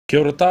Kia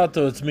ora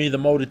tātou, it's me, the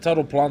Māori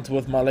Taro planter,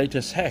 with my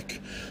latest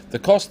hack. The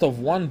cost of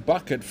one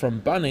bucket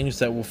from Bunnings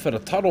that will fit a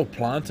taro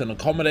plant and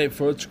accommodate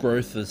for its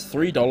growth is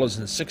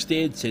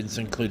 $3.68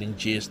 including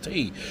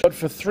GST. But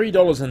for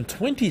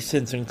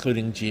 $3.20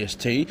 including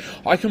GST,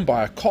 I can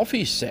buy a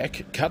coffee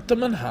sack, cut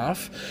them in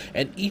half,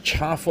 and each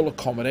half will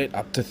accommodate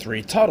up to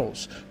 3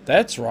 taros.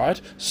 That's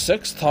right,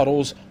 6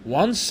 taros,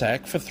 1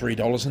 sack for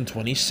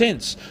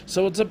 $3.20.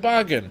 So it's a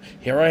bargain.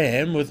 Here I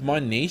am with my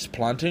niece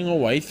planting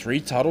away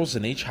 3 taros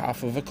in each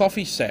half of a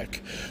coffee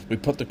sack. We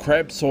put the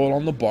crab soil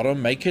on the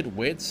bottom, make it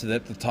wet so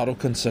that the taro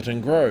can sit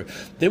and grow.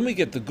 Then we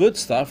get the good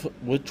stuff,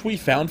 which we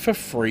found for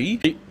free,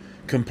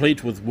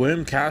 complete with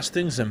worm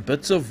castings and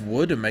bits of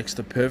wood. It makes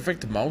the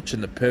perfect mulch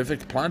and the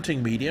perfect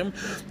planting medium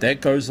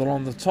that goes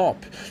along the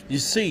top. You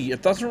see,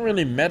 it doesn't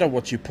really matter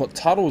what you put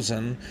taros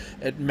in,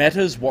 it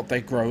matters what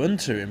they grow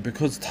into, and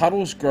because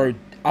taros grow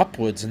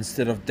upwards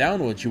instead of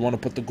downwards, you want to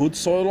put the good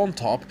soil on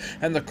top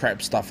and the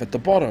crap stuff at the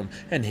bottom,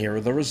 and here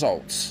are the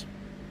results.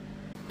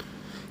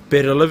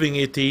 Better living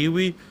e te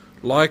iwi.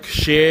 Like,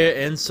 share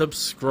and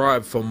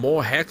subscribe for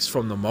more hacks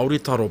from the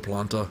Māori Taro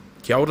planter.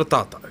 Kia ora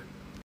tātou.